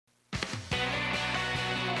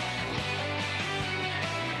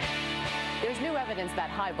new evidence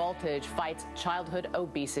that high voltage fights childhood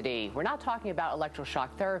obesity. We're not talking about electroshock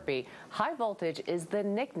therapy. High voltage is the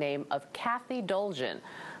nickname of Kathy Dolgen,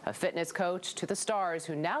 a fitness coach to the stars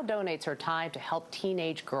who now donates her time to help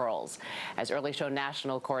teenage girls. As Early Show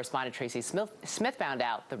national correspondent Tracy Smith found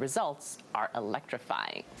out, the results are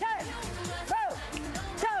electrifying.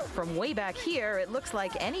 From way back here, it looks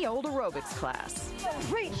like any old aerobics class.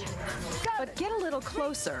 Reach. But get a little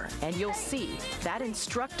closer, and you'll see that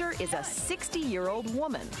instructor is a 60-year-old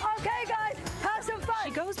woman. Okay, guys, have some fun.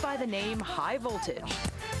 She goes by the name High Voltage.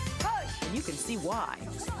 And you can see why.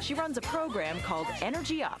 She runs a program called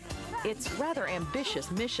Energy Up. Its rather ambitious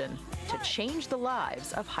mission to change the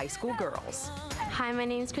lives of high school girls. Hi, my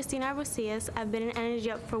name is Christina Arbusias. I've been in Energy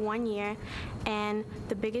Up for 1 year, and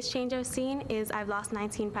the biggest change I've seen is I've lost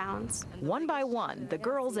 19 pounds. One by one, the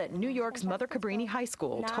girls at New York's Mother Cabrini High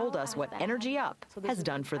School told us what Energy Up has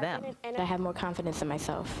done for them. I have more confidence in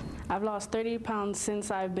myself. I've lost 30 pounds since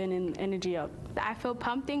I've been in Energy Up. I feel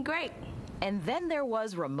pumped and great. And then there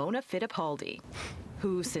was Ramona Fittipaldi,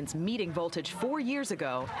 who, since meeting Voltage 4 years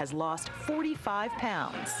ago, has lost 45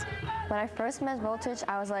 pounds. When I first met Voltage,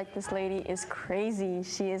 I was like, this lady is crazy.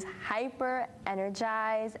 She is hyper,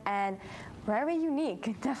 energized, and very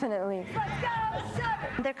unique, definitely.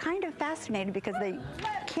 They're kind of fascinated because they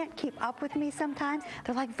can't keep up with me sometimes.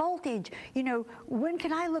 They're like, Voltage, you know, when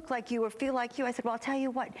can I look like you or feel like you? I said, well, I'll tell you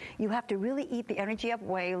what, you have to really eat the Energy Up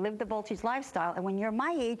way, live the Voltage lifestyle, and when you're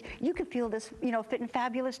my age, you can feel this, you know, fit and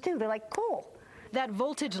fabulous too. They're like, cool. That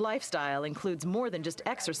Voltage lifestyle includes more than just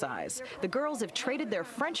exercise. The girls have traded their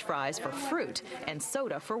French fries for fruit and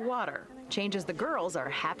soda for water. Changes the girls are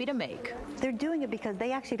happy to make. They're doing it because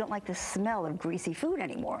they actually don't like the smell of greasy food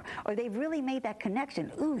anymore. Or they've really made that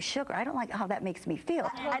connection. Ooh, sugar, I don't like how that makes me feel.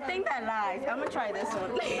 I think that lies. I'm gonna try this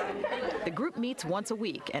one. The group meets once a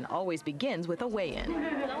week and always begins with a weigh-in.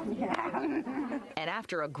 And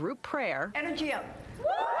after a group prayer, Energy Up.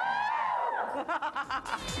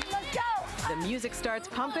 Let's go! The music starts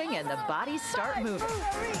pumping and the bodies start moving.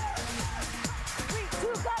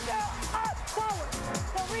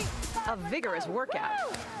 A vigorous workout.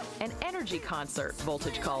 An energy concert,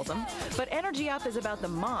 Voltage calls them. But Energy Up is about the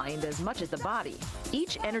mind as much as the body.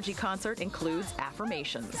 Each energy concert includes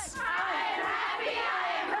affirmations. I am happy,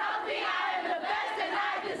 I am healthy, I am the best, and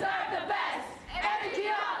I deserve the best. Energy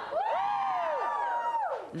Up!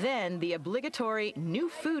 Then the obligatory new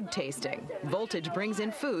food tasting. Voltage brings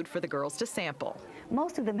in food for the girls to sample.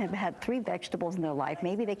 Most of them have had 3 vegetables in their life.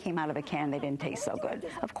 Maybe they came out of a can, they didn't taste so good.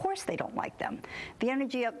 Of course they don't like them. The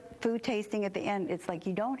Energy Up food tasting at the end, it's like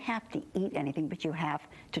you don't have to eat anything, but you have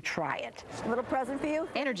to try it. A little present for you?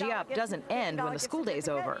 Energy Up doesn't end when the school day's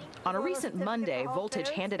over. On a recent Monday, Voltage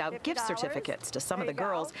handed out gift certificates to some of the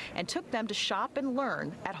girls and took them to shop and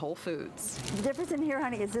learn at Whole Foods. The difference in here,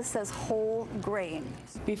 honey, is this says whole grain.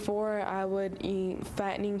 Before, I would eat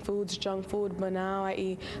fattening foods, junk food, but now I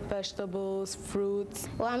eat vegetables, fruits.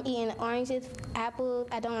 Well, I'm eating oranges, apples.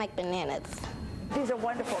 I don't like bananas. These are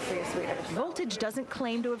wonderful for you, sweetheart. Voltage doesn't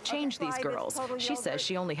claim to have changed these girls. She says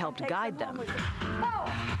she only helped guide them.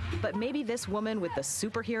 But maybe this woman with the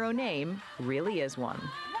superhero name really is one.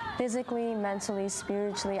 Physically, mentally,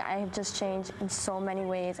 spiritually, I have just changed in so many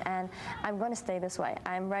ways, and I'm going to stay this way.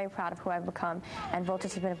 I'm very proud of who I've become, and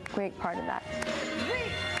Voltage has been a great part of that.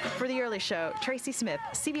 For The Early Show, Tracy Smith,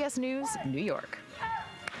 CBS News, New York.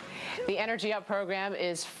 The Energy Up program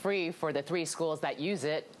is free for the 3 schools that use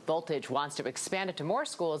it. Voltage wants to expand it to more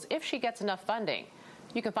schools if she gets enough funding.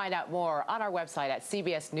 You can find out more on our website at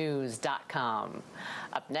cbsnews.com.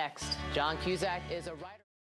 Up next, John Cusack is a writer.